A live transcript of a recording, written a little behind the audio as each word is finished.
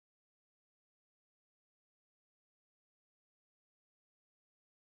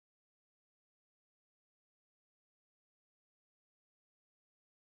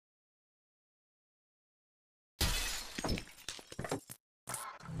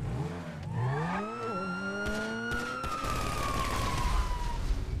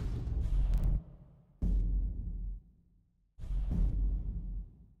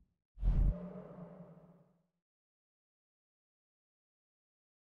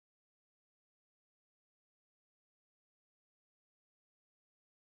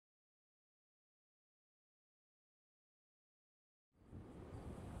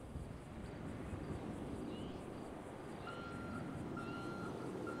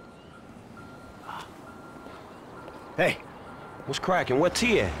Hey. What's cracking? Where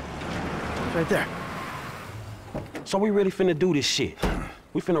T at? Right there. So we really finna do this shit?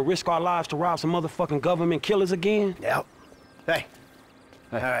 We finna risk our lives to rob some motherfucking government killers again? Yep. Hey.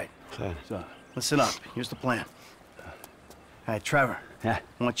 All right. Son. So, listen up. Here's the plan. All right, Trevor. Yeah.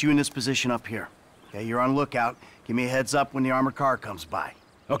 I want you in this position up here. Okay, you're on lookout. Give me a heads up when the armored car comes by.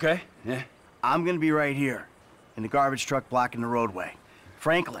 Okay. Yeah. I'm gonna be right here, in the garbage truck blocking the roadway.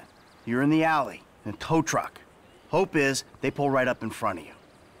 Franklin, you're in the alley, in a tow truck. Hope is they pull right up in front of you.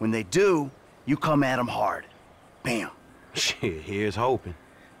 When they do, you come at them hard. Bam. Shit, here's hoping.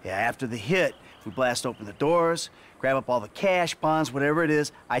 Yeah, after the hit, we blast open the doors, grab up all the cash, bonds, whatever it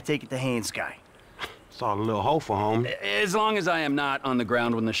is, I take it to Haynes' guy. It's all a little hopeful, homie. As long as I am not on the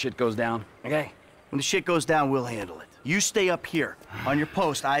ground when the shit goes down. Okay? When the shit goes down, we'll handle it. You stay up here, on your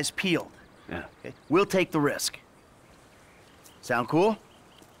post, eyes peeled. Yeah. Okay? We'll take the risk. Sound cool?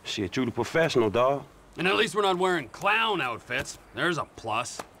 Shit, you the professional, dawg. And at least we're not wearing clown outfits. There's a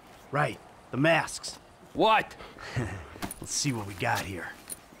plus. Right. The masks. What? Let's see what we got here.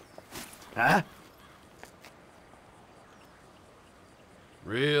 Huh?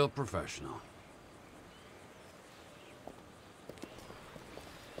 Real professional.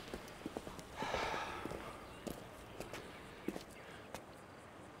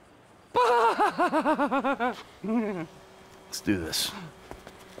 Let's do this.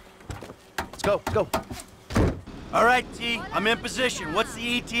 Let's go, go. All right, T, I'm in position. What's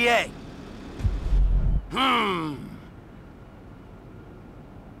the ETA?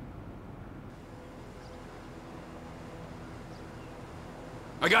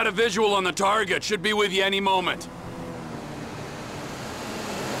 I got a visual on the target. Should be with you any moment.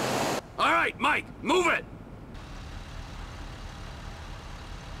 All right, Mike, move it!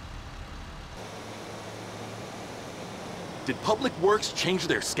 Did Public Works change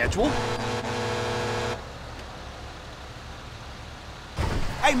their schedule?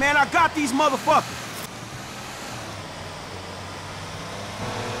 Hey, man, I got these motherfuckers.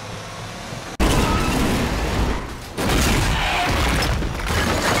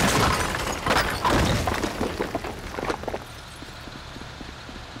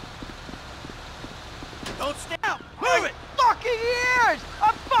 Don't stand! Move it! Fucking ears!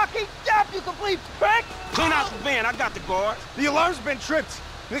 I'm fucking deaf, you complete prick! Clean out the van. I got the guards. The alarm's been tripped.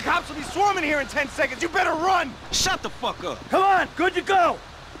 The cops will be swarming here in 10 seconds. You better run! Shut the fuck up. Come on, good to go!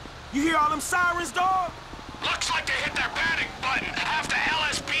 You hear all them sirens, dawg? Looks like they hit their panic button. After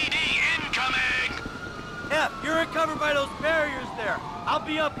LSPD incoming! F, you're covered by those barriers there. I'll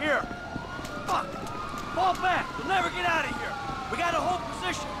be up here. Fuck! Fall back. You'll never get out of here. We gotta hold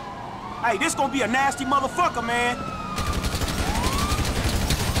position. Hey, this gonna be a nasty motherfucker, man.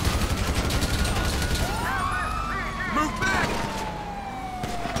 Move back!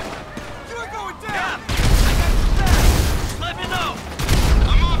 You're going down! Let me know.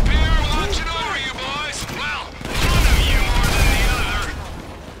 I'm up here watching over you boys. Well, one of you more than the other.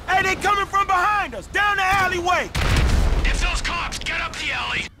 Hey, they coming from behind us, down the alleyway. If those cops get up the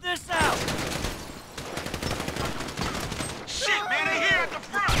alley, This out. Shit, man, they here at the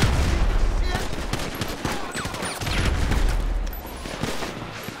front.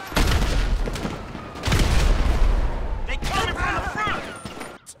 They coming from the front.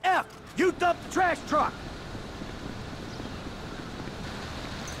 F, you dump the trash truck.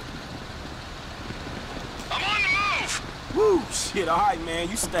 I'm on the move. Woo, shit, all right, man,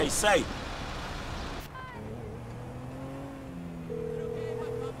 you stay safe.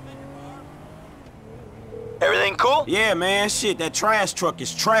 Everything cool? Yeah, man, shit, that trash truck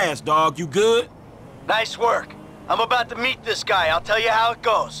is trash, dog. You good? Nice work. I'm about to meet this guy. I'll tell you how it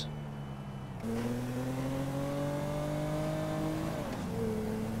goes.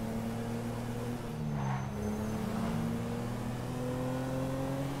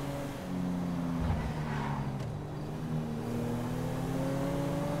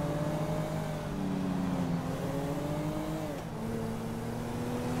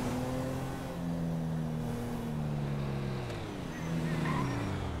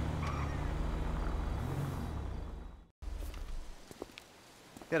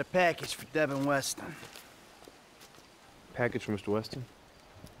 Got a package for Devin Weston. Package for Mr. Weston?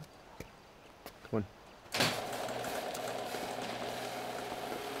 Come on.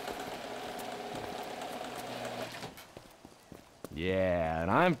 Yeah,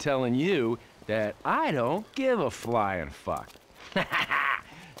 and I'm telling you that I don't give a flying fuck.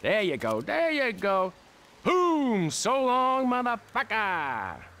 There you go, there you go. Boom! So long,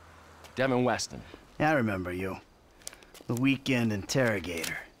 motherfucker! Devin Weston. Yeah, I remember you. The weekend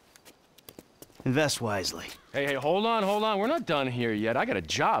interrogator. Invest wisely. Hey, hold on. We're not done here yet. I got a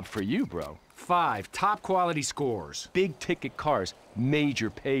job for you, bro. 5 top quality scores. Big ticket cars. Major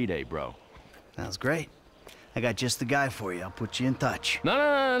payday, bro. Sounds great. I got just the guy for you. I'll put you in touch. No.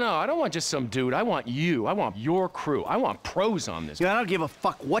 I don't want just some dude. I want you. I want your crew. I want pros on this. I don't give a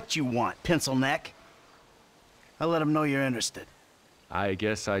fuck what you want, pencil neck. I'll let them know you're interested. I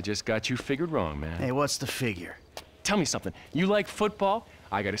guess I just got you figured wrong, man. Hey, what's the figure? Tell me something. You like football?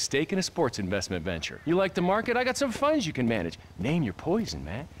 I got a stake in a sports investment venture. You like the market? I got some funds you can manage. Name your poison,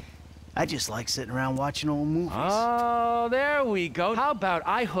 man. I just like sitting around watching old movies. Oh, there we go. How about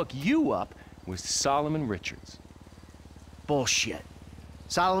I hook you up with Solomon Richards? Bullshit.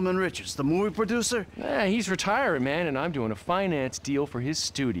 Solomon Richards, the movie producer? Yeah, he's retiring, man, and I'm doing a finance deal for his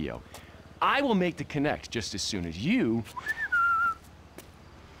studio. I will make the connect just as soon as you...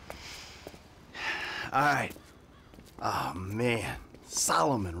 All right. Oh, man.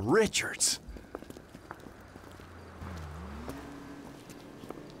 Solomon Richards.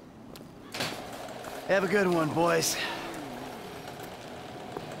 Have a good one, boys.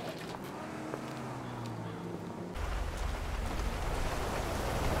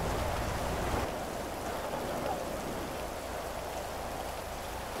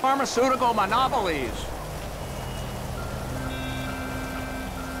 Pharmaceutical monopolies.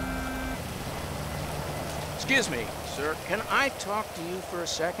 Excuse me, sir. Can I talk to you for a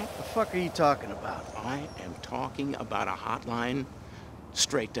second? The fuck are you talking about? I am talking about a hotline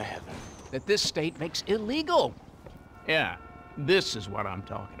straight to heaven that this state makes illegal. Yeah, this is what I'm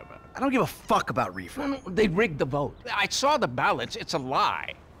talking about. I don't give a fuck about reefer. No, they rigged the vote. I saw the ballots. It's a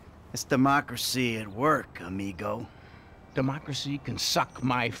lie. It's democracy at work, amigo. Democracy can suck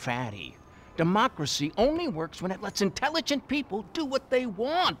my fatty. Democracy only works when it lets intelligent people do what they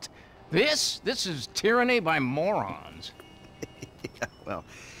want. This is tyranny by morons. Yeah, well,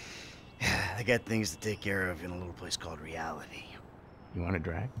 I got things to take care of in a little place called reality. You want a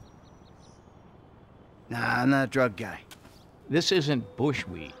drag? Nah, I'm not a drug guy. This isn't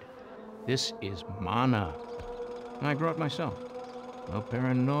bushweed. This is mana. I grew it myself. No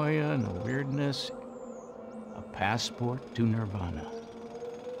paranoia, no weirdness. A passport to nirvana.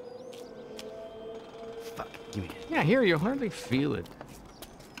 Fuck, give me it. Yeah, here, you hardly feel it.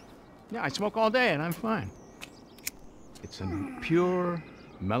 Yeah, I smoke all day and I'm fine. It's a pure,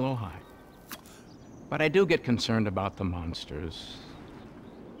 mellow high. But I do get concerned about the monsters.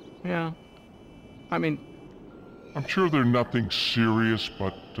 Yeah. I mean... I'm sure they're nothing serious,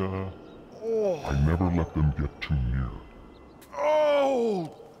 but, I never let them get too near.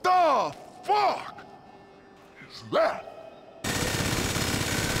 Oh, the fuck is that?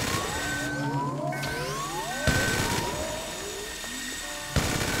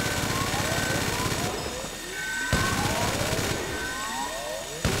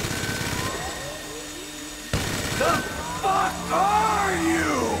 The fuck are you?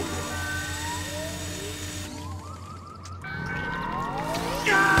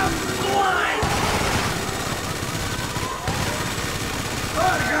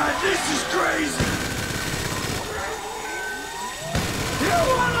 Oh God, this is crazy! You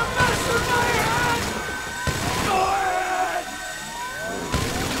wanna mess with my head? Go ahead!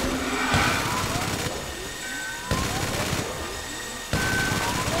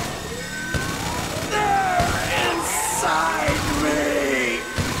 They're inside me!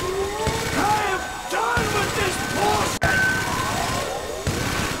 I am done with this bullshit!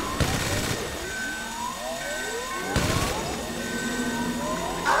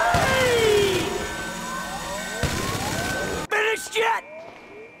 Finished yet?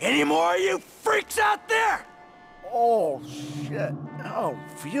 Any more of you freaks out there? Oh, shit. Oh,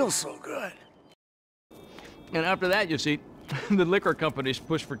 feels so good. And after that, you see, the liquor companies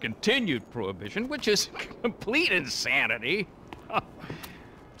push for continued prohibition, which is complete insanity.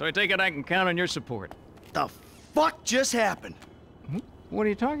 So I take it I can count on your support. The fuck just happened? What are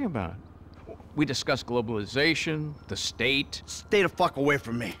you talking about? We discussed globalization, the state. Stay the fuck away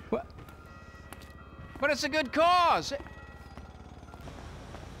from me. What? But it's a good cause.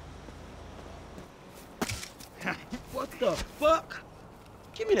 What the fuck?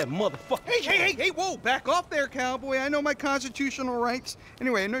 Give me that motherfucker. Hey, whoa, back off there, cowboy. I know my constitutional rights.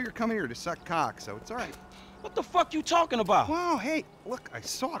 Anyway, I know you're coming here to suck cock, so it's all right. What the fuck you talking about? Wow, hey, look, I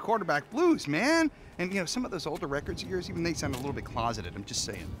saw Quarterback Blues, man. And, some of those older records of yours, even they sound a little bit closeted, I'm just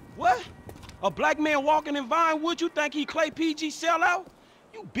saying. What? A black man walking in Vinewood, you think he Clay PG sellout?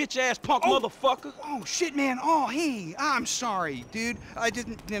 You bitch-ass punk motherfucker. Oh, shit, man. Oh, hey, I'm sorry, dude. I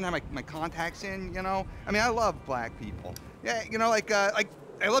didn't have my contacts in, I mean, I love black people. Yeah, like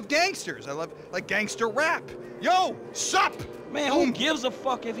I love gangsters. I love, like, gangster rap. Yo, sup? Man, who gives a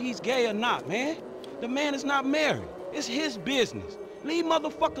fuck if he's gay or not, man? The man is not married. It's his business. Leave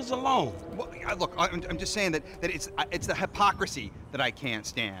motherfuckers alone. Well, look, I'm just saying that it's the hypocrisy that I can't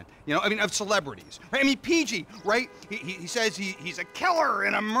stand. You know, I mean, of celebrities. Right? I mean, PG, right? He says he's a killer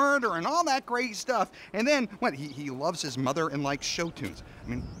and a murderer and all that great stuff. And then, what, he loves his mother and likes show tunes. I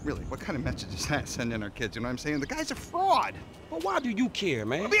mean, really, what kind of message is that sending our kids? You know what I'm saying? The guy's a fraud. But why do you care,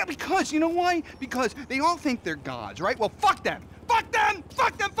 man? Yeah, because, you know why? Because they all think they're gods, right? Well, fuck them! Fuck them!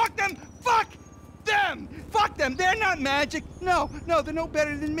 Fuck them! Fuck them! Fuck them! Fuck them! They're not magic! No, they're no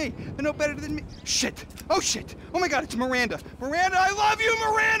better than me. They're no better than me. Shit! Oh, shit! Oh my God, it's Miranda! Miranda, I love you,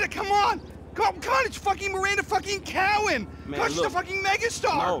 Miranda! Come on! Come on, it's fucking Miranda fucking Cowan! Man, she's the fucking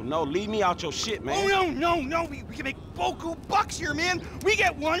megastar! No, leave me out your shit, man. Oh, no, we can make boku bucks here, man! We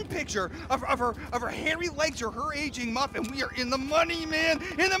get one picture of her hairy legs or her aging muff, and we are in the money, man!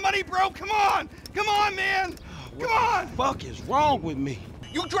 In the money, bro! Come on! Come on, man! Come on! What the fuck is wrong with me?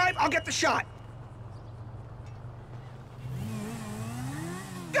 You drive, I'll get the shot!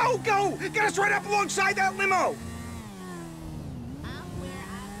 Go! Get us right up alongside that limo!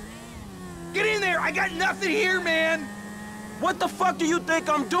 Get in there! I got nothing here, man! What the fuck do you think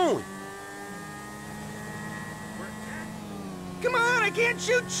I'm doing? Come on, I can't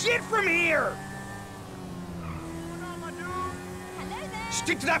shoot shit from here!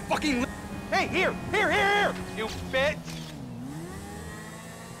 Stick to that fucking Hey, here! You bitch!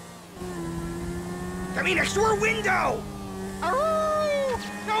 Come in next to her window! Aroo!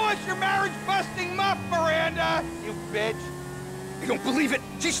 Show us your marriage-busting muff, Miranda! You bitch! I don't believe it!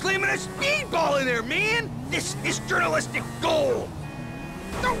 She's slamming a speedball in there, man! This is journalistic gold!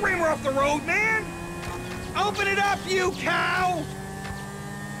 Don't ram her off the road, man! Open it up, you cow!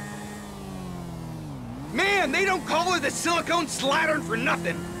 Man, they don't call her the silicone slattern for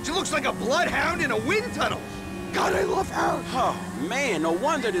nothing. She looks like a bloodhound in a wind tunnel. God, I love her. Oh, man, no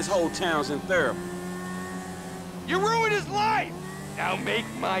wonder this whole town's in therapy. You ruined his life! Now make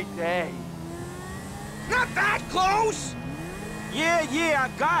my day. Not that close! Yeah,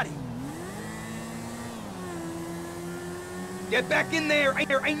 I got it. Get back in there.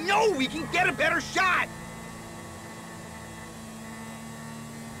 I know we can get a better shot!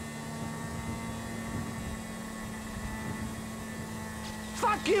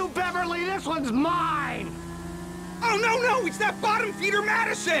 Fuck you, Beverly! This one's mine! Oh, no! It's that bottom feeder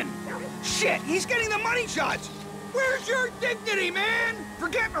Madison! Shit, he's getting the money shots! Where's your dignity, man?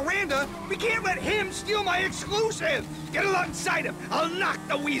 Forget Miranda. We can't let him steal my exclusive. Get alongside him. I'll knock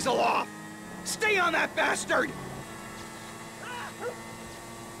the weasel off. Stay on that bastard.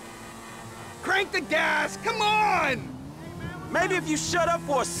 Crank the gas. Come on. Maybe if you shut up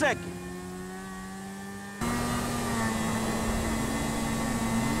for a second.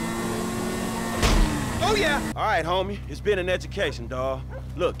 Oh, yeah. All right, homie. It's been an education, dawg.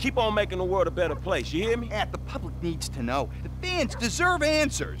 Look, keep on making the world a better place, you hear me? The public needs to know. The fans deserve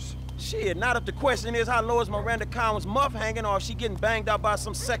answers. Shit, not if the question is how low is Miranda Cowan's muff hanging or if she getting banged out by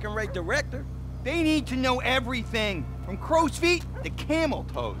some second-rate director. They need to know everything, from crow's feet to camel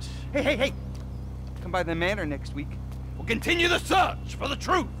toes. Hey. Come by the manor next week. We'll continue the search for the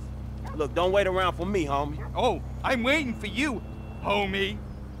truth. Look, don't wait around for me, homie. Oh, I'm waiting for you, homie.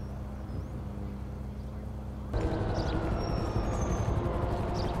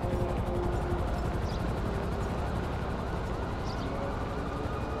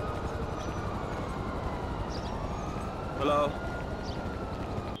 Hello?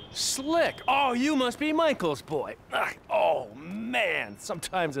 Slick! Oh, you must be Michael's boy. Ugh. Oh, man.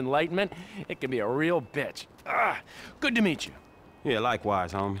 Sometimes enlightenment, it can be a real bitch. Ugh. Good to meet you. Yeah,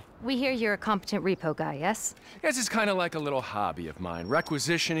 likewise, homie. We hear you're a competent repo guy, yes? Yes, it's kind of like a little hobby of mine,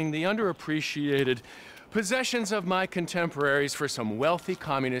 requisitioning the underappreciated possessions of my contemporaries for some wealthy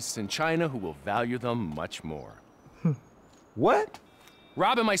communists in China who will value them much more. What?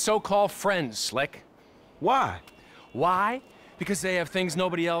 Robbing my so-called friends, Slick. Why? Why? Because they have things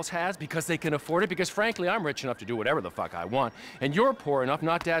nobody else has, because they can afford it, because frankly, I'm rich enough to do whatever the fuck I want, and you're poor enough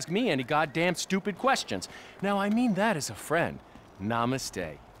not to ask me any goddamn stupid questions. Now, I mean that as a friend.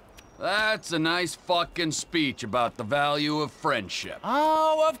 Namaste. That's a nice fucking speech about the value of friendship.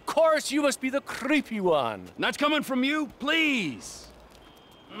 Oh, of course, you must be the creepy one. And that's coming from you? Please.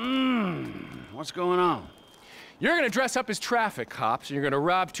 What's going on? You're gonna dress up as traffic cops, and you're gonna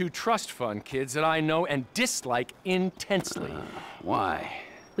rob two trust fund kids that I know and dislike intensely. Why?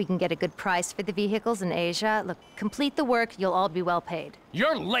 We can get a good price for the vehicles in Asia. Look, complete the work, you'll all be well paid.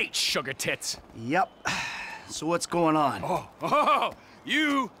 You're late, sugar tits. Yep. So what's going on? Oh,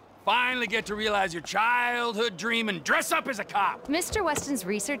 you Finally get to realize your childhood dream and dress up as a cop. Mr. Weston's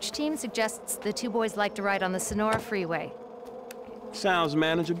research team suggests the two boys like to ride on the Sonora Freeway. Sounds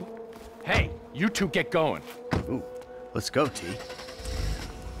manageable. Hey, you two get going. Ooh, let's go, T.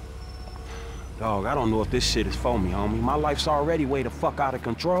 Dog, I don't know if this shit is for me, homie. My life's already way the fuck out of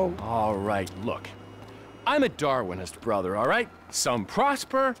control. All right, look. I'm a Darwinist, brother, all right? Some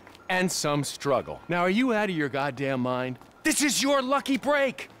prosper and some struggle. Now, are you out of your goddamn mind? This is your lucky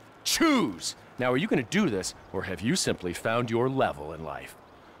break. Choose. Now, are you gonna do this, or have you simply found your level in life?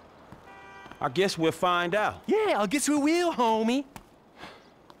 I guess we'll find out. Yeah, I guess we will, homie.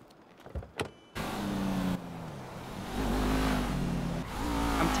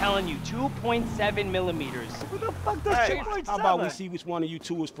 I'm telling you, 2.7 millimeters. Who the fuck does Hey, 2.7? how about we see which one of you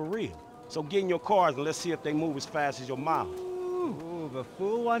two is for real? So get in your cars and let's see if they move as fast as your mouth. Ooh, the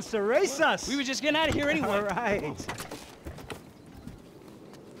fool wants to race us. We were just getting out of here anyway. All right.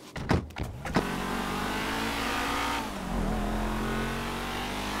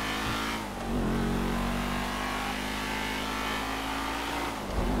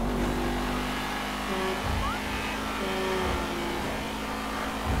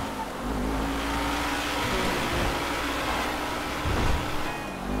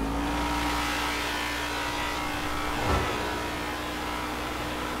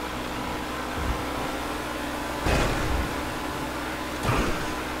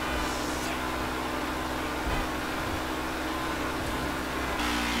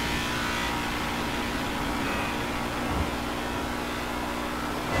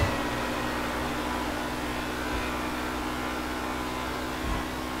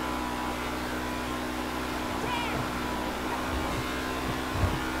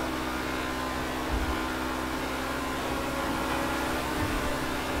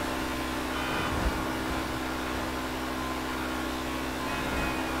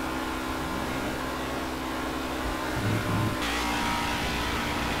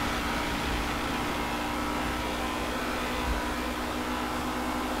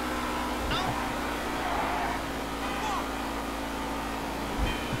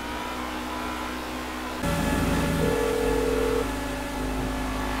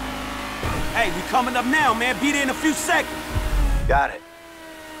 Hey, we coming up now, man. Be there in a few seconds. Got it.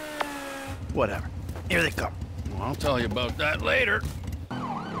 Whatever. Here they come. Well, I'll tell you about that later. They're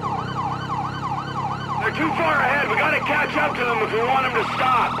too far ahead. We gotta catch up to them if we want them to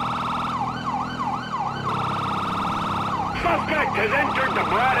stop. Suspect has entered the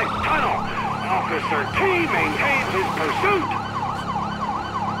Braddock Tunnel. Officer T maintains his pursuit.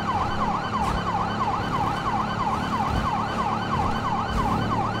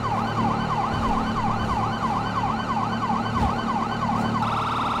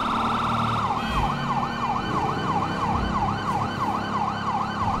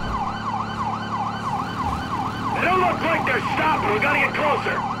 We gotta get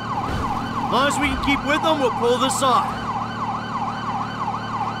closer. As long as we can keep with them, we'll pull this off.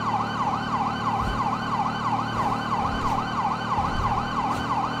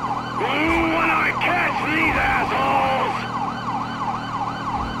 When I catch these assholes!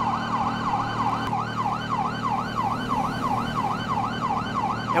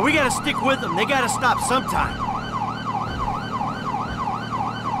 And we gotta stick with them. They gotta stop sometime.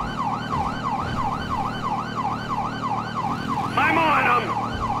 I'm on them!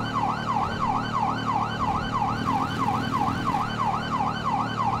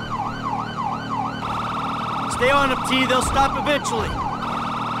 Stay on them, T. They'll stop eventually.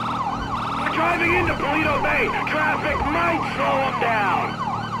 We're driving into Paleto Bay. Traffic might slow them down.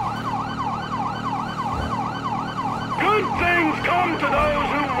 Good things come to those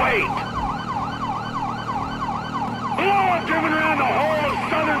who wait. We'll have driven around the whole of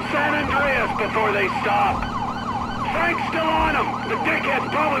southern San Andreas before they stop. Frank's still on him. The dickheads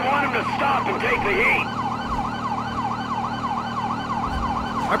probably want him to stop and take the heat.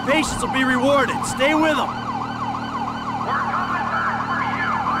 Our patience will be rewarded. Stay with them. We're coming back for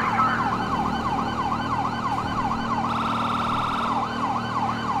you, Micah.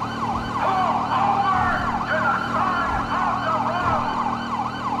 Pull over to the side of the road.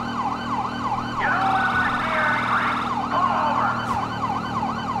 Get over here, Henry. Pull over.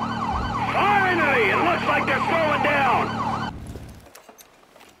 Finally! It looks like they're slowing down.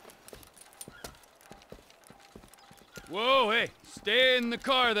 Whoa, hey, stay in the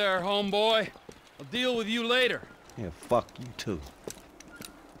car there, homeboy. I'll deal with you later. Yeah, fuck you too.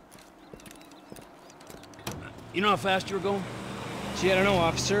 You know how fast you were going? Gee, I don't know,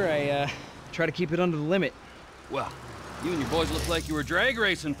 officer. I try to keep it under the limit. Well, you and your boys look like you were drag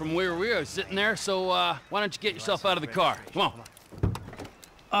racing from where we were sitting there, so why don't you get yourself out of the car? Come on.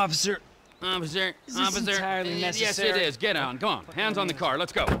 Officer, Officer, is this entirely necessary? Yes, it is. Get on. Come on. Hands on the car.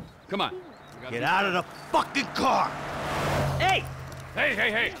 Let's go. Come on. Get out of the fucking car! Hey! Hey!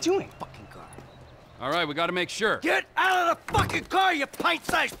 What are you doing, fucking car? All right, we gotta make sure. Get out of the fucking car, you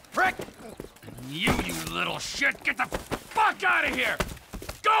pint-sized prick! You little shit! Get the fuck out of here!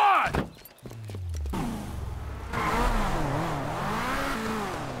 Go on!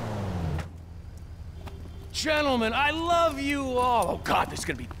 Gentlemen, I love you all. Oh, God, this is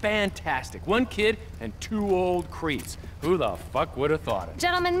gonna be fantastic. 1 kid and 2 old creeps. Who the fuck would have thought it?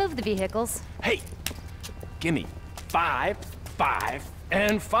 Gentlemen, move the vehicles. Hey, gimme 5, 5,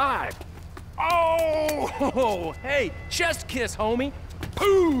 and 5. Oh, hey, chest kiss, homie.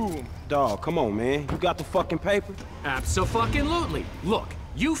 Boom! Dawg, come on, man. You got the fucking paper? Abso-fucking-lutely. Look,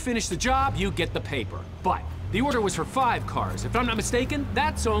 you finish the job, you get the paper. But the order was for 5 cars. If I'm not mistaken,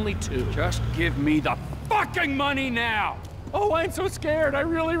 that's only 2. Just give me the fucking money now! Oh, I'm so scared. I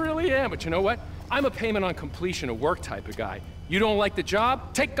really, really am. But you know what? I'm a payment on completion of work type of guy. You don't like the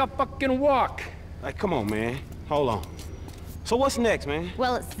job? Take a fucking walk. Hey, come on, man. Hold on. So what's next, man?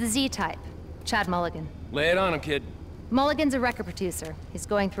 Well, it's the Z-type. Chad Mulligan. Lay it on him, kid. Mulligan's a record producer. He's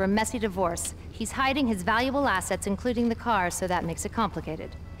going through a messy divorce. He's hiding his valuable assets, including the car, so that makes it complicated.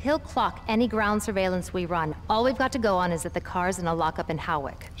 He'll clock any ground surveillance we run. All we've got to go on is that the car's in a lockup in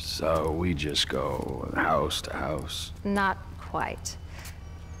Howick. So we just go house to house? Not quite.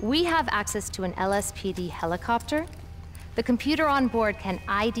 We have access to an LSPD helicopter. The computer on board can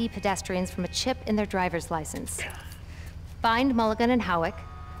ID pedestrians from a chip in their driver's license. Find Mulligan and Howick,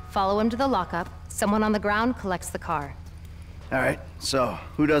 follow him to the lockup, someone on the ground collects the car. All right, so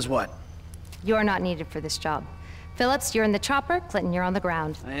who does what? You're not needed for this job. Phillips, you're in the chopper. Clinton, you're on the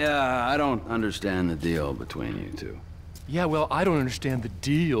ground. Yeah, I don't understand the deal between you two. Yeah, well, I don't understand the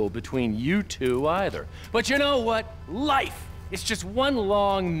deal between you two either. But you know what? Life! It's just one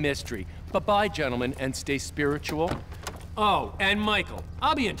long mystery. Bye-bye, gentlemen, and stay spiritual. Oh, and Michael,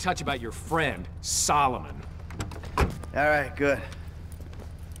 I'll be in touch about your friend, Solomon. All right, good.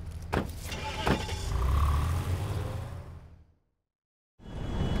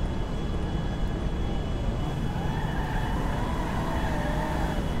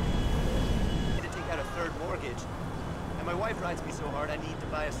 Rides me so hard I need to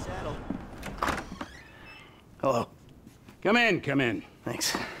buy a saddle. Hello. Come in.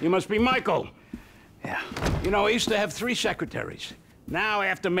 Thanks. You must be Michael. Yeah. You know, I used to have 3 secretaries. Now I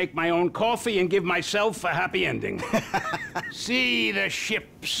have to make my own coffee and give myself a happy ending. See, the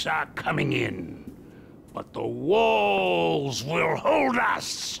ships are coming in, but the walls will hold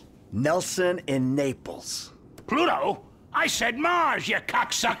us. Nelson in Naples. Pluto? I said Mars, you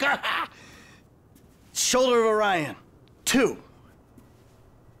cocksucker! Shoulder of Orion. 2.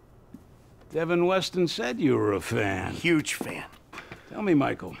 Devin Weston said you were a fan. Huge fan. Tell me,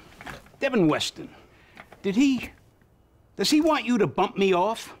 Michael, Devin Weston, does he want you to bump me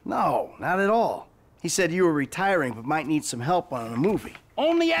off? No, not at all. He said you were retiring but might need some help on a movie.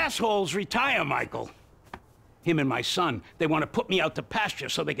 Only assholes retire, Michael. Him and my son, they want to put me out to pasture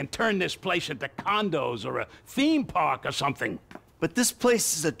so they can turn this place into condos or a theme park or something. But this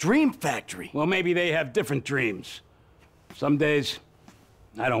place is a dream factory. Well, maybe they have different dreams. Some days,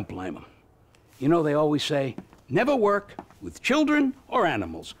 I don't blame them. You know, they always say, never work with children or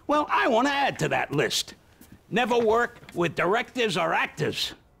animals. Well, I want to add to that list. Never work with directors or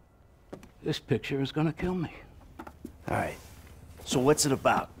actors. This picture is gonna kill me. All right, so what's it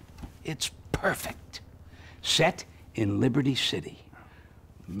about? It's perfect. Set in Liberty City.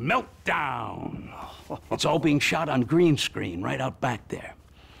 Meltdown. It's all being shot on green screen right out back there.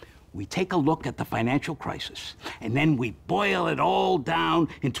 We take a look at the financial crisis, and then we boil it all down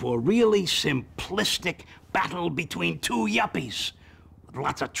into a really simplistic battle between 2 yuppies with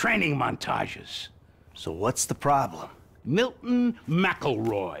lots of training montages. So what's the problem? Milton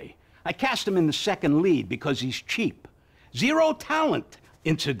McElroy. I cast him in the second lead because he's cheap. 0 talent,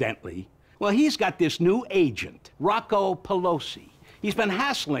 incidentally. Well, he's got this new agent, Rocco Pelosi. He's been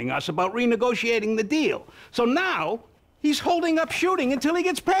hassling us about renegotiating the deal. So now, he's holding up shooting until he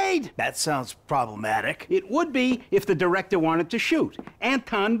gets paid. That sounds problematic. It would be if the director wanted to shoot.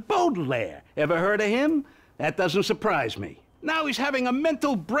 Anton Baudelaire. Ever heard of him? That doesn't surprise me. Now he's having a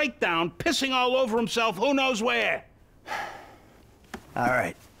mental breakdown, pissing all over himself who knows where. All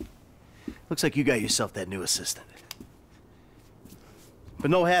right. Looks like you got yourself that new assistant.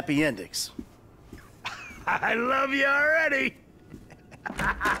 But no happy endings. I love you already.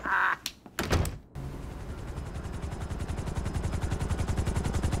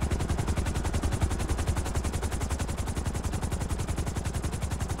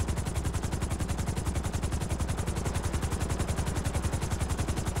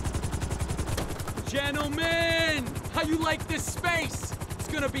 Gentlemen, how you like this space? It's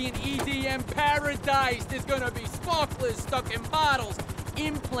gonna be an EDM paradise. There's gonna be sparklers stuck in bottles,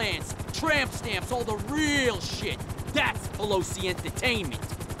 implants, tramp stamps, all the real shit. That's Pelosi Entertainment.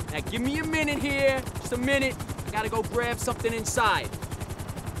 Now give me a minute here, just a minute. I gotta go grab something inside.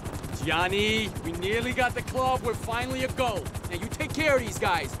 Johnny, we nearly got the club. We're finally a go. Now you take care of these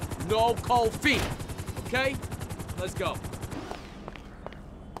guys. No cold feet, okay? Let's go.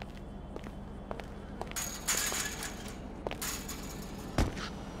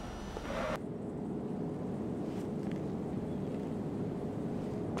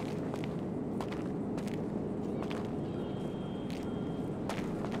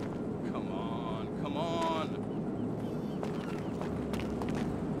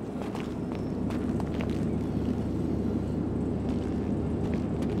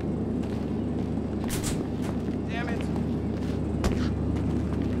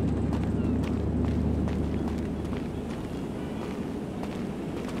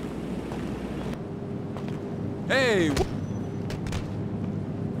 Hey!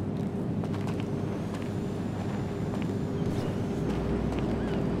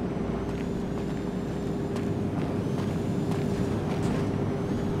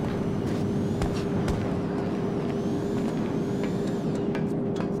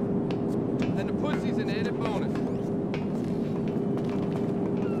 And the pussy's an added bonus.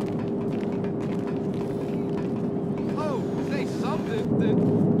 Oh, say something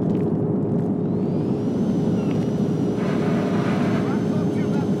that...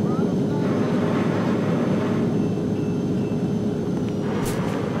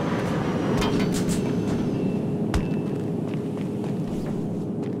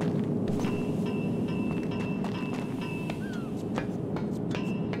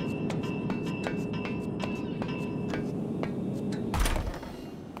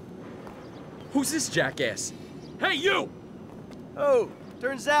 Who's this jackass? Hey, you! Oh,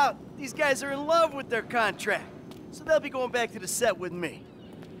 turns out these guys are in love with their contract. So they'll be going back to the set with me.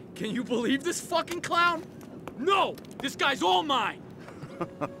 Can you believe this fucking clown? No! This guy's all mine!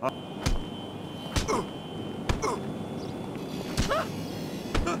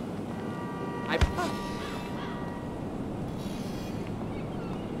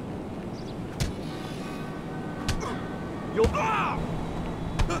 You'll...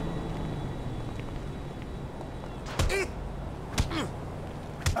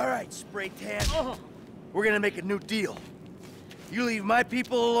 All right, spray tan. We're gonna make a new deal. You leave my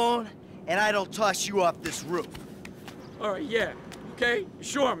people alone, and I don't toss you off this roof. All right, yeah. Okay?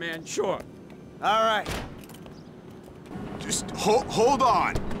 Sure, man, sure. All right. Just hold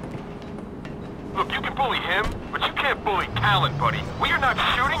on. Look, you can bully him, but you can't bully talent, buddy. We are not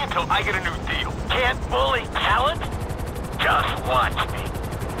shooting until I get a new deal. Can't bully talent? Just watch me.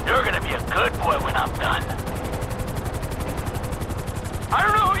 You're gonna be a good boy when I'm done. I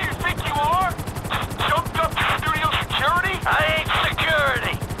don't know who you think you are. Jumped up studio security? I ain't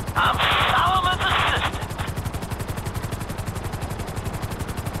security. I'm Solomon's assistant.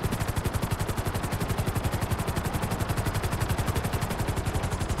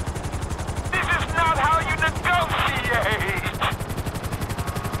 This is not how you negotiate.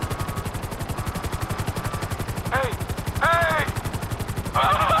 Hey, hey!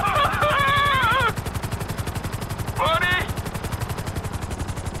 Buddy!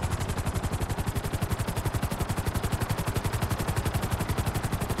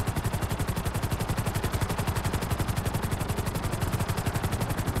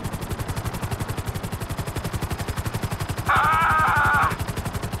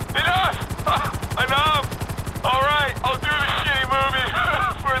 Enough! All right, I'll do the shitty movie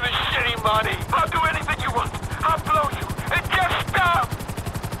for the shitty money. I'll do anything you want. I'll blow you. And just stop!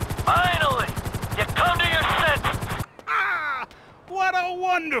 Finally, you come to your senses. Ah! What a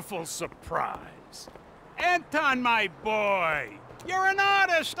wonderful surprise. Anton, my boy. You're an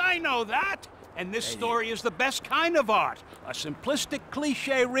artist, I know that. And this story is the best kind of art. A simplistic,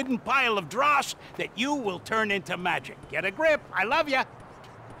 cliche-ridden pile of dross that you will turn into magic. Get a grip. I love you.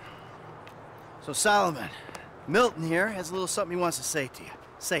 So, Solomon, Milton here has a little something he wants to say to you.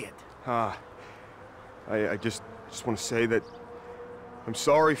 Say it. I just want to say that I'm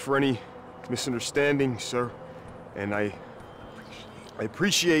sorry for any misunderstanding, sir. And I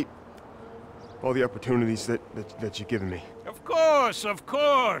appreciate all the opportunities that you've given me. Of course, of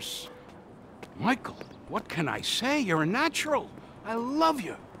course. Michael, what can I say? You're a natural. I love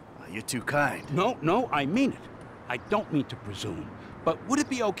you. You're too kind. No, I mean it. I don't mean to presume. But would it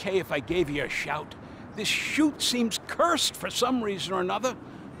be okay if I gave you a shout? This shoot seems cursed for some reason or another.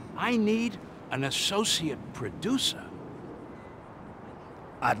 I need an associate producer.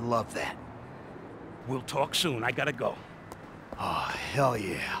 I'd love that. We'll talk soon. I gotta go. Oh, hell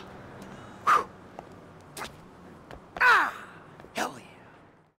yeah.